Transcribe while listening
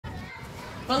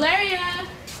Valeria!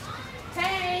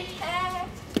 Hey! Hey!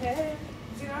 Hey!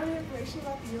 Do you know any information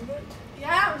about the yearbook?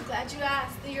 Yeah, I'm glad you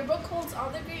asked. The yearbook holds all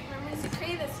the great memories you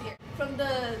created this year. From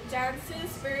the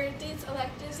dances, spirit dates,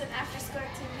 electives, and after-school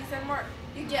activities and more.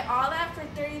 You get all that for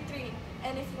 $33.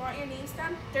 And if you want your name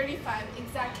stamped, $35.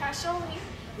 Exact cash only.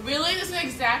 Really? This is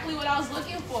exactly what I was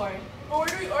looking for. What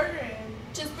are we ordering?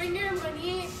 Just bring your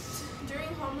money during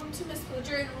homeroom to Miss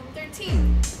Pooja in room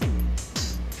 13.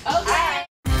 Okay.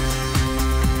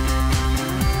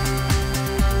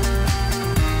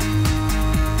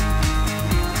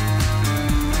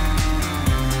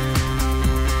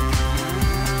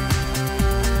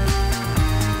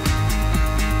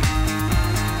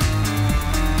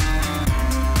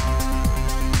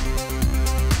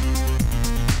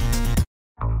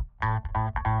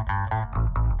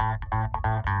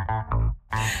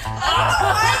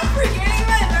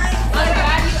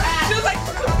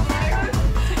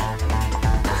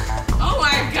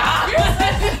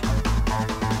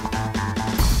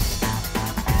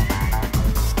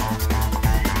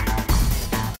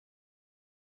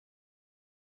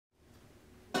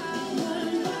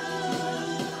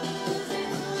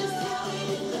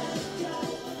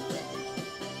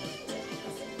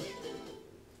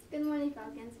 Good morning,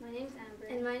 Falcons. My name is Amber.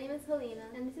 And my name is Helena.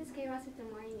 And this is K-Ross with the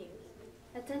morning news.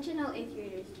 Attention all 8th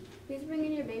graders. Please bring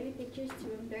in your baby pictures to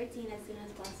room 13 as soon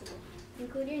as possible.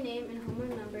 Include your name and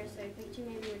homeroom number so a picture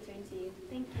may be returned to you.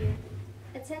 Thank you.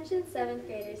 Attention 7th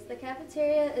graders. The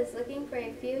cafeteria is looking for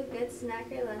a few good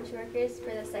snacker lunch workers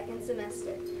for the 2nd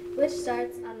semester, which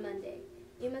starts on Monday.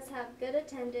 You must have good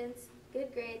attendance,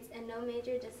 good grades, and no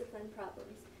major discipline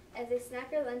problems. As a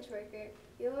snacker lunch worker,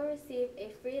 you will receive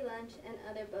a free lunch and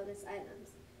other bonus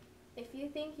items. If you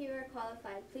think you are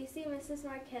qualified, please see Mrs.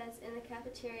 Marquez in the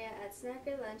cafeteria at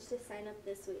Snacker Lunch to sign up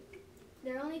this week.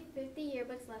 There are only 50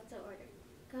 yearbooks left to order.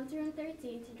 Come to room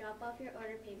 13 to drop off your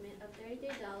order payment of $33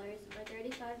 or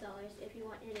 $35 if you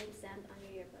want your name stamped on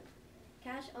your yearbook.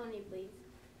 Cash only, please.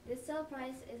 This sale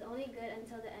price is only good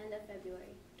until the end of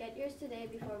February. Get yours today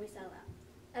before we sell out.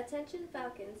 Attention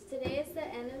Falcons, today is the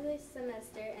end of the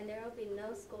semester and there will be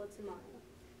no school tomorrow.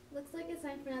 Looks like it's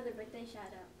time for another birthday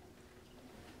shout out.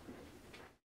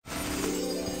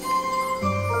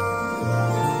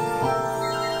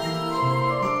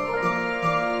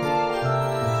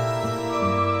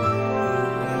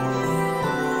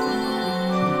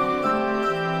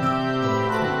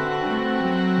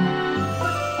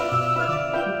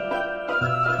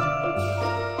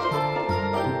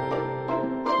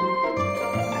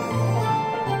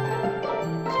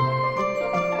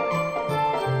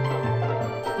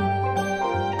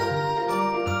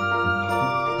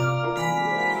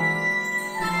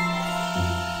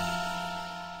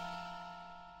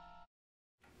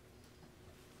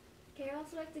 I'd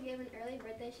also like to give an early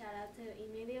birthday shout out to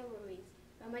Emilio Ruiz,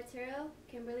 Ramaturo,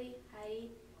 Kimberly,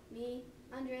 Heidi, me,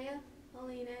 Andrea,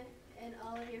 Paulina, and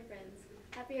all of your friends.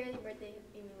 Happy early birthday,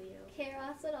 Emilio.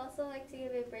 K-Ross would also like to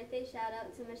give a birthday shout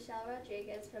out to Michelle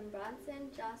Rodriguez from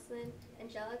Bronson, Jocelyn,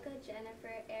 Angelica,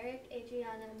 Jennifer, Eric,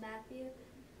 Adriana, Matthew,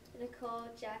 Nicole,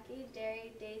 Jackie,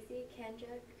 Derry, Daisy,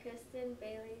 Kendra, Kristen,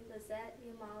 Bailey, Lizette,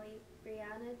 Umali,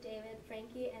 Brianna, David,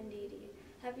 Frankie, and Dee Dee.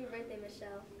 Happy birthday,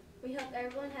 Michelle. We hope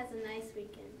everyone has a nice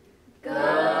weekend.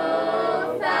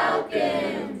 Go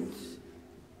Falcons!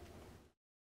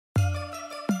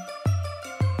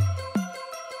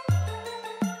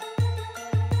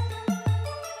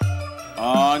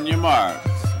 On your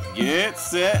marks, get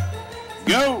set,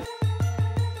 go!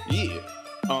 Yeah,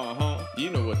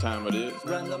 you know what time it is.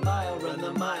 Run the mile, run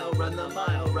the mile, run the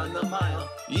mile, run the mile.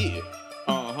 Yeah,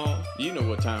 you know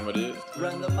what time it is.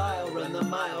 Run the mile, run the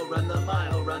mile, run the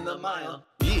mile, run the mile.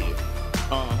 Yeah,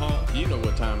 you know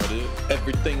what time it is.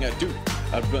 Everything I do,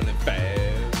 I'm running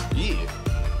fast. Yeah,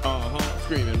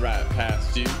 screaming right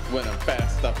past you when I'm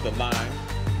fast up the line.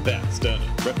 That's done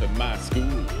it, repping my school.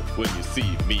 When you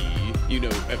see me, you know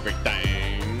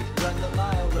everything. Run the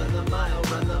mile, run the mile,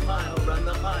 run the mile, run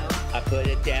the mile. I put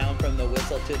it down from the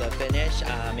whistle to the finish,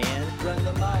 I'm in. Run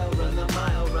the mile, run the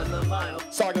mile, run the mile.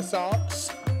 Soggy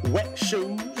socks, wet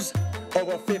shoes.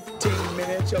 Over 15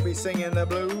 minutes you'll be singing the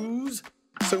blues.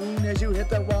 Soon as you hit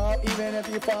the wall, even if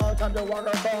you fall, time to walk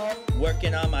or fall.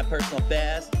 Working on my personal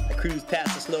best, I cruise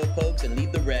past the slow pokes and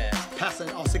leave the rest. Passing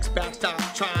all six back, stop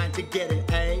trying to get it,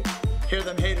 eh? Hear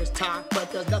them haters talk,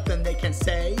 but there's nothing they can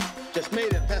say. Just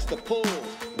made it past the pole,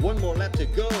 one more lap to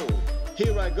go.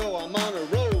 Here I go, I'm on a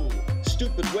roll.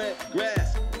 Stupid wet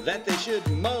grass that they should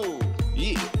mow.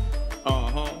 Yeah,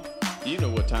 you know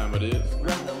what time it is.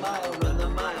 Run the mile, run the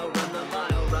mile, run